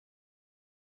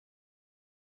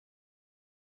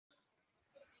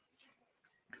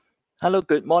Hello,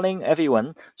 good morning,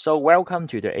 everyone. So welcome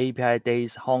to the API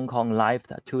Days Hong Kong Live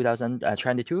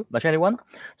 2022 21.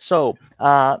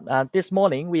 This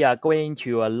morning we are going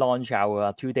to launch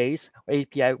our 2 days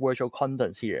API virtual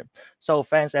conference here. So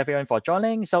thanks everyone for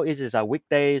joining. So it is a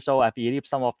weekday. So I believe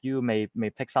some of you may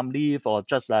take some leave or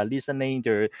just listening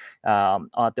to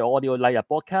the audio like a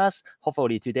podcast.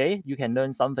 Hopefully today you can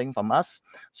learn something from us.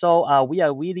 We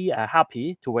are really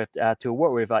happy to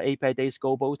work with our API Days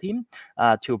global team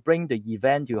to bring the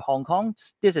event to Hong Kong.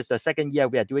 This is the second year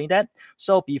we are doing that.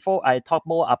 So before I talk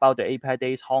more about the API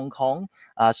Days Hong Kong,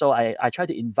 I try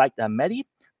to invite Melly,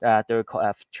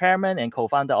 the chairman and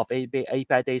co-founder of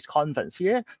API Days conference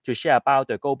here to share about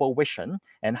the global vision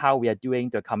and how we are doing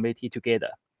the community together.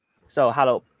 So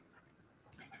hello.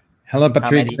 Hello,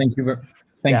 Patrick. Melly. Thank you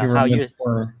Yeah, very how much you?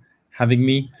 for having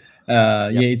me.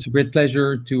 Yep. It's a great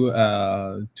pleasure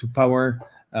to power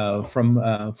from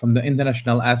the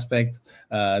international aspect,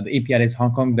 the APIs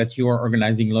Hong Kong that you are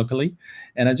organizing locally.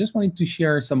 And I just wanted to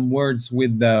share some words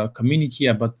with the community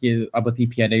about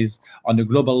APIs on the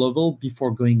global level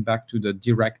before going back to the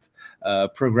direct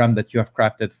program that you have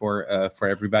crafted for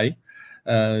everybody.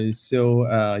 I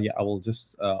will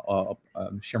just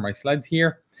share my slides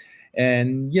here.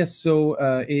 And yes, so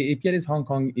APIs Hong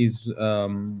Kong is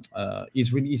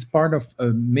part of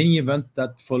many events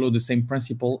that follow the same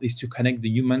principle: is to connect the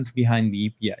humans behind the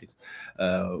APIs,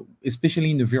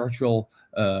 especially in the virtual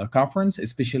conference,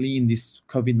 especially in this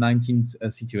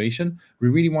COVID-19 situation. We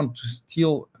really want to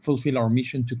still fulfill our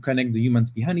mission to connect the humans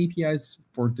behind APIs,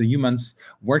 for the humans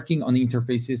working on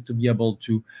interfaces to be able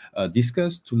to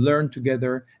discuss, to learn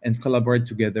together, and collaborate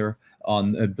together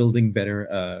on building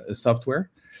better software.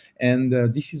 And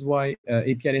this is why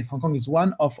APIs Hong Kong is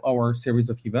one of our series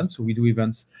of events. So we do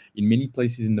events in many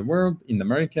places in the world, in the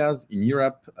Americas, in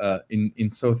Europe,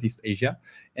 in Southeast Asia.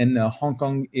 And Hong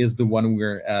Kong is the one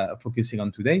we're focusing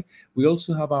on today. We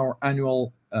also have our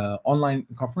annual online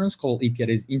conference called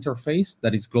APIs Interface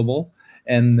that is global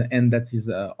and that is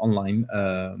online.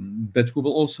 But we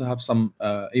will also have some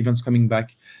events coming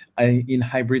back in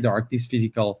hybrid or at least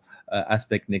physical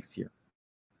aspect next year.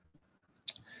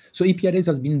 So APIs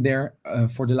has been there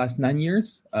for the last 9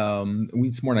 years,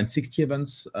 with more than 60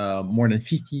 events, more than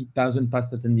 50,000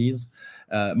 past attendees,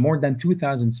 more than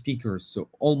 2,000 speakers. So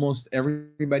almost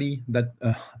everybody that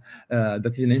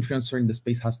is an influencer in the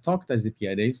space has talked as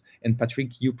APIs. And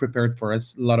Patrick, you prepared for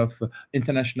us a lot of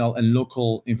international and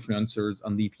local influencers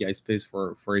on the API space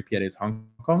for APIs Hong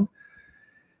Kong.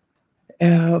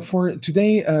 For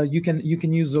today, you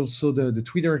can use also the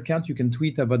Twitter account. You can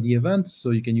tweet about the event,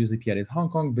 so you can use APIs Hong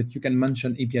Kong, but you can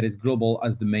mention APIs Global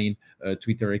as the main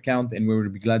Twitter account, and we will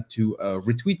be glad to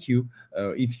retweet you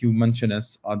if you mention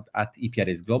us at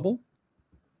APIs Global.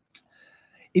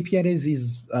 APIs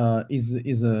is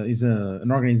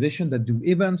an organization that do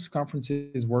events,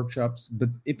 conferences, workshops, but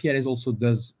APIs also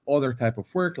does other type of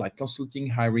work like consulting,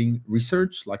 hiring,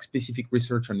 research, like specific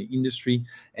research on the industry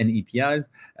and APIs.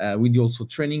 We do also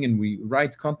training and we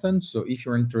write content. So if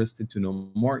you're interested to know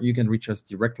more, you can reach us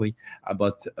directly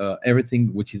about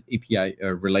everything which is API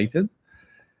related.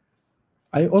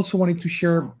 I also wanted to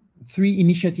share 3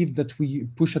 initiatives that we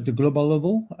push at the global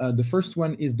level. The first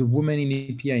one is the Women in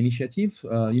API initiative.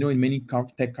 In many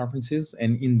tech conferences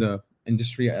and in the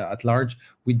industry at large,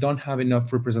 we don't have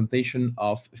enough representation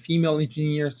of female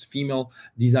engineers, female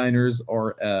designers,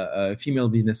 or female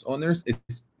business owners,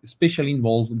 especially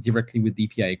involved directly with the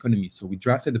API economy. So we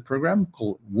drafted a program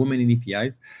called Women in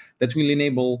APIs that will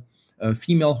enable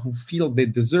female who feel they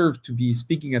deserve to be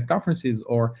speaking at conferences,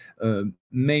 or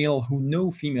male who know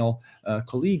female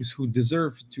colleagues who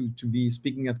deserve to be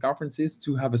speaking at conferences,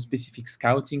 to have a specific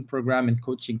scouting program and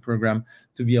coaching program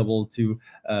to be able to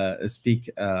speak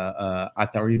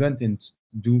at our event and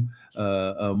do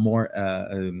more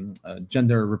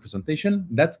gender representation.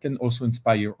 That can also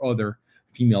inspire other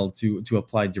female to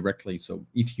apply directly. So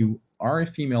if you are a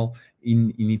female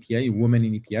in API, woman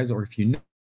in APIs, or if you know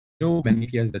many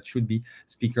APIs that should be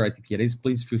speaker at APIs,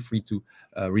 please feel free to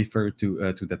refer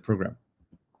to that program.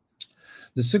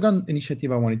 The second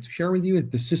initiative I wanted to share with you is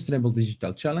the Sustainable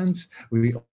Digital Challenge.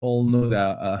 We all know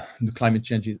that the climate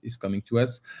change is coming to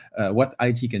us. What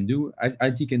IT can do,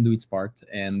 IT can do its part,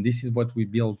 and this is what we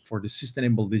built for the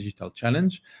Sustainable Digital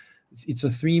Challenge. It's a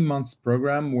 3-month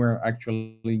program where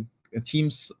actually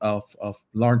teams of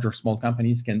large or small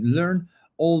companies can learn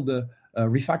all the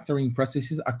refactoring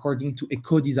processes according to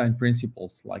eco-design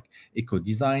principles like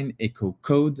eco-design,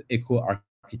 eco-code,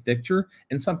 eco-architecture,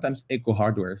 and sometimes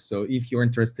eco-hardware. So if you're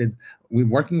interested, we're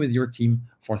working with your team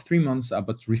for 3 months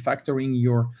about refactoring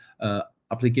your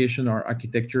application or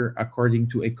architecture according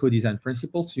to eco-design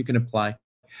principles. You can apply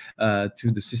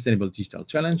to the Sustainable Digital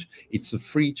Challenge. It's a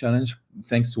free challenge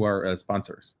thanks to our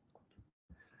sponsors.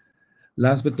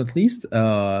 Last but not least,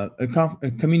 a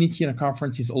community and a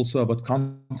conference is also about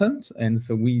content. And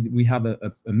so we have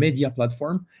a media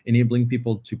platform enabling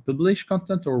people to publish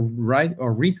content or write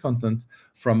or read content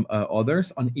from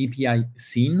others on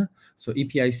APIscene. So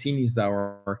APIscene is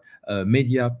our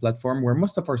media platform where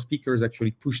most of our speakers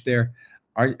actually push their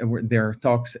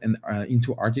talks and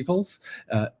into articles,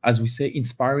 as we say,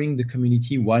 inspiring the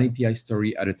community one API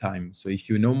story at a time. So if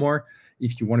you know more,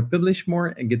 if you want to publish more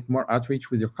and get more outreach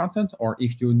with your content, or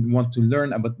if you want to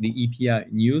learn about the API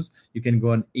news, you can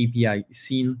go on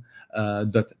apiscene.io.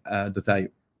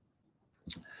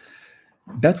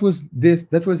 That was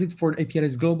it for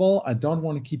Apidays Global. I don't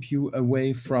want to keep you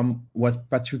away from what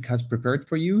Patrick has prepared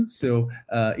for you. So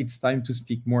it's time to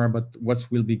speak more about what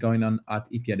will be going on at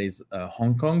Apidays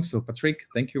Hong Kong. So Patrick,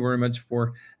 thank you very much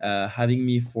for having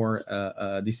me for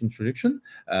this introduction.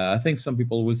 I think some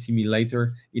people will see me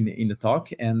later in the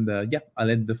talk. And yeah, I'll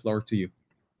let the floor to you.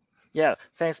 Yeah,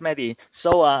 thanks, Mehdi.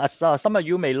 So, as some of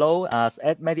you may know,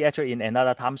 Mehdi actually in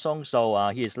another time zone, so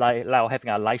he is now having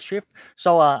a light shift.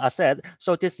 So, as said,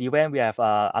 so this event we have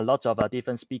a lot of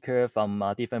different speakers from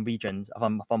different regions,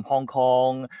 from Hong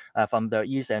Kong, from the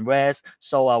east and west.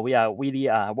 So, we are really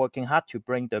working hard to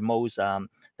bring the most from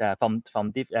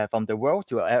the world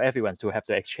to everyone to have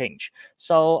the exchange.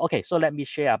 So, okay, so let me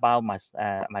share about my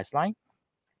slide.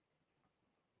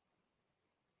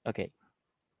 Okay.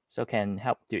 So can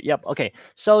help you. Yep. Okay.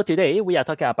 So today we are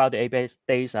talking about the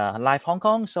Apidays Live Hong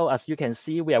Kong. So as you can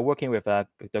see, we are working with the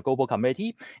global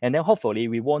community, and then hopefully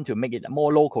we want to make it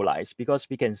more localized because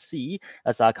we can see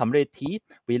as a community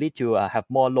we need to have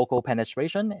more local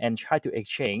penetration and try to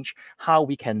exchange how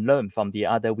we can learn from the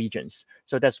other regions.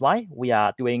 So that's why we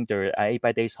are doing the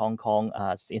Apidays Hong Kong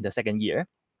in the second year.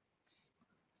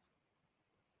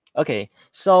 Okay,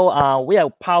 so we are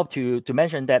proud to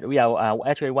mention that we are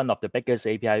actually one of the biggest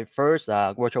API first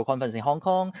virtual conference in Hong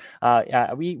Kong.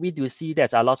 We do see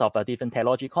there's a lot of different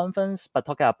technology conference, but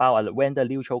talking about a vendor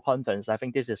neutral conference, I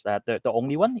think this is the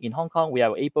only one in Hong Kong. We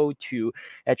are able to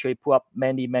actually put up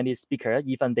many speakers,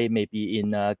 even they may be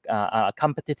in a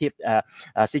competitive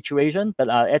situation, but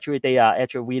actually they are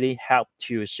actually really help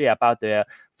to share about their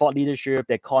thought leadership,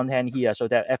 their content here, so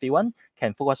that everyone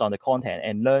can focus on the content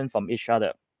and learn from each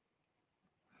other.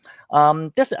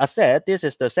 This, as said, this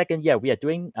is the second year we are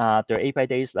doing the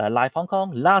Apidays Live Hong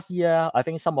Kong. Last year, I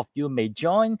think some of you may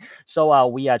join. So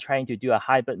we are trying to do a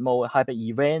hybrid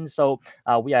event. So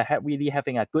we are really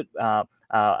having a good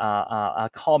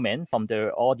comment from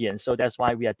the audience. So that's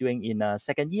why we are doing in a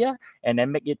second year and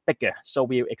then make it bigger. So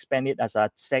we expand it as a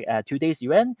 2 days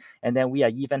event. And then we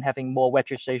are even having more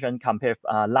registration compared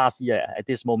last year at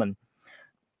this moment.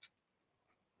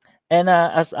 And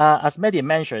as Mehdi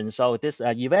mentioned, so this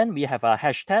event, we have a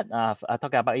hashtag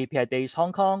talking about API Days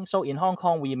Hong Kong. So in Hong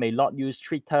Kong, we may not use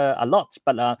Twitter a lot,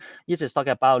 but this is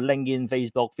talking about LinkedIn,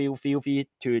 Facebook. Feel free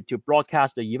to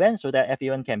broadcast the event so that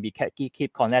everyone can be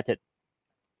keep connected.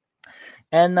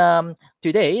 And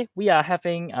today we are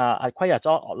having quite a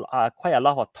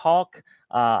lot of talk,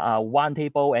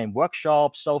 roundtable and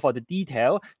workshops. So for the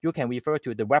detail, you can refer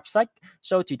to the website.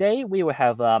 So today we will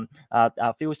have a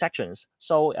few sections.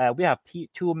 So we have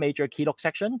two major keynote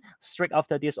sections straight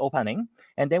after this opening,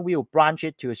 and then we will branch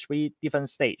it to 3 different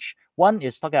stages. One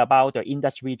is talking about the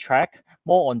industry track,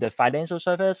 more on the financial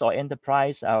service or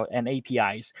enterprise and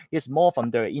APIs. It's more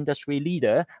from the industry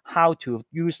leader how to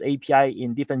use API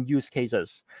in different use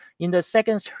cases. In the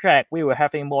second track, we were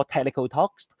having more technical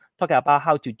talks, talking about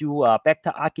how to do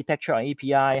better architecture on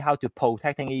API, how to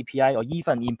protecting API, or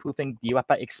even improving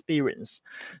developer experience.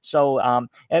 So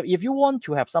if you want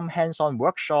to have some hands-on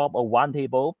workshop or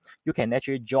roundtable, you can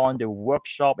actually join the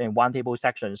workshop and roundtable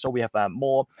section. So we have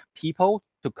more people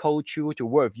to coach you to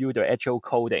work with you the actual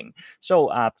coding. So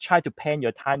try to plan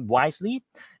your time wisely.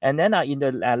 And then in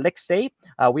the next day,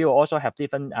 we will also have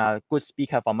different good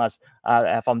speaker from us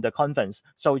from the conference.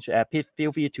 So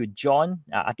feel free to join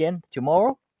again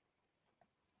tomorrow.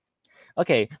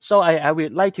 Okay, so I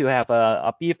would like to have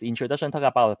a brief introduction, talk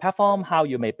about the platform, how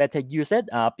you may better use it,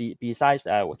 besides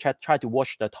try to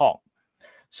watch the talk.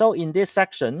 So in this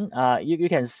section, you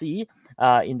can see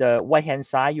in the right-hand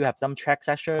side, you have some track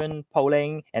section,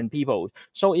 polling, and people.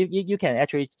 So you can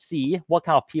actually see what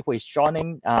kind of people is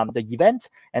joining the event,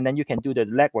 and then you can do the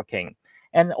networking.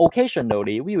 And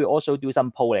occasionally, we will also do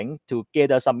some polling to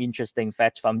gather some interesting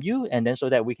facts from you, and then so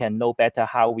that we can know better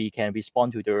how we can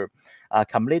respond to the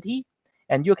community.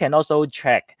 And you can also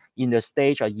check in the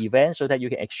stage or event so that you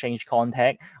can exchange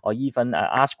contact or even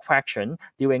ask questions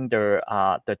during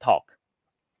the talk.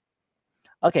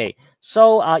 Okay,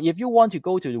 so if you want to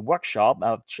go to the workshop,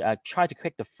 try to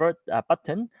click the third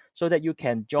button so that you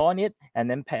can join it and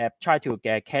then try to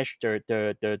get catch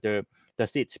the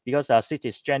seats because seats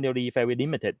is generally very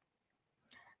limited.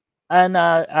 And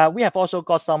we have also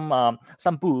got some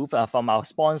booth from our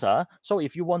sponsor. So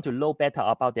if you want to know better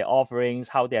about their offerings,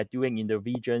 how they are doing in the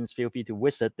regions, feel free to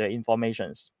visit the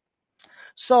informations.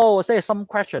 So there's some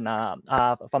question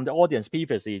from the audience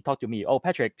previously talked to me. Oh,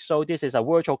 Patrick, so this is a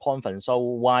virtual conference. So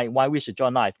why we should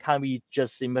join live? Can't we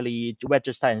just simply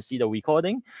register and see the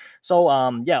recording? So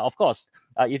yeah, of course.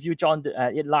 If you join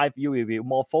it live, you will be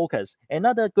more focused.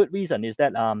 Another good reason is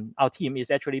that our team is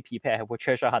actually prepared for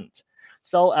treasure hunt.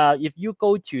 So if you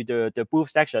go to the booth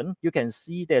section, you can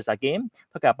see there's a game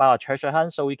talking about a treasure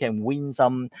hunt, so you can win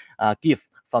some gift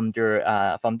from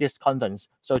this conference.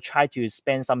 So try to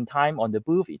spend some time on the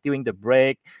booth during the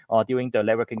break or during the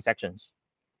networking sections.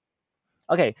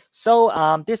 Okay,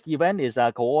 so this event is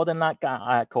co-organized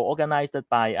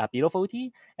by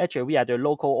beNovelty. Actually, we are the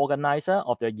local organizer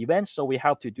of the event, so we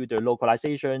help to do the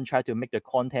localization, try to make the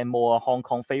content more Hong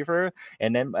Kong favor,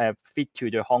 and then fit to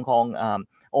the Hong Kong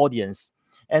audience.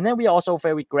 And then we are also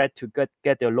very glad to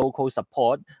get the local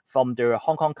support from the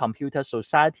Hong Kong Computer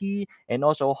Society and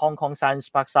also Hong Kong Science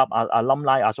Sparks Up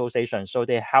Alumni Association. So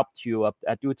they help to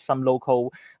do some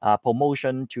local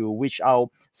promotion to reach out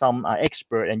some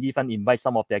expert and even invite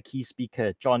some of their key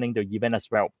speakers joining the event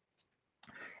as well.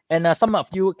 And some of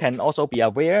you can also be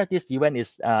aware this event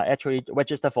is actually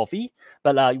registered for free,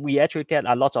 but we actually get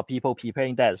a lot of people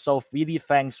preparing that. So really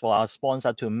thanks for our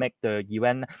sponsor to make the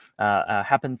event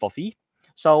happen for free.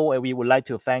 So we would like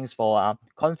to thanks for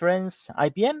conference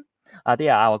IBM. They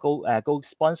are our gold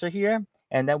sponsor here.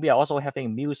 And then we are also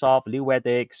having MuleSoft,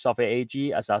 Liwedic, Software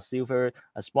AG as our silver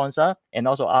sponsor, and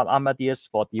also Amadeus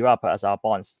for developer as our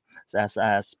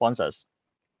as sponsors.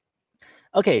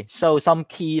 Okay, so some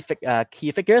key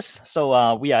figures.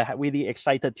 So we are really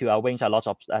excited to arrange a lot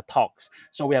of talks.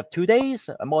 So we have 2 days,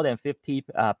 more than 50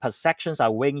 per sections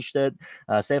arranged,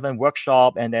 7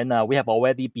 workshop, and then we have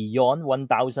already beyond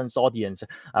 1,000 audience,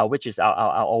 which is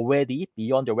already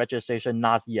beyond the registration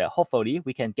last year. Hopefully,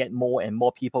 we can get more and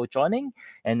more people joining,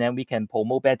 and then we can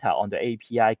promote better on the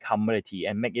API community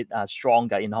and make it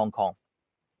stronger in Hong Kong.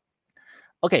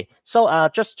 Okay, so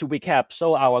just to recap,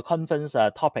 so our conference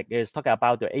topic is talking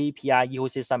about the API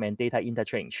ecosystem and data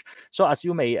interchange. So as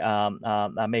you may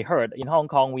heard, in Hong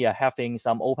Kong, we are having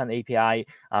some open API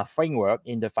framework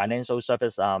in the financial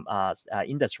service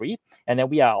industry, and then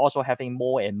we are also having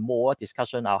more and more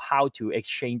discussion on how to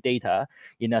exchange data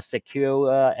in a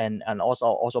secure and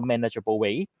also manageable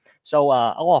way. So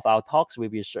all of our talks will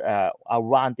be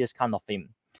around this kind of theme.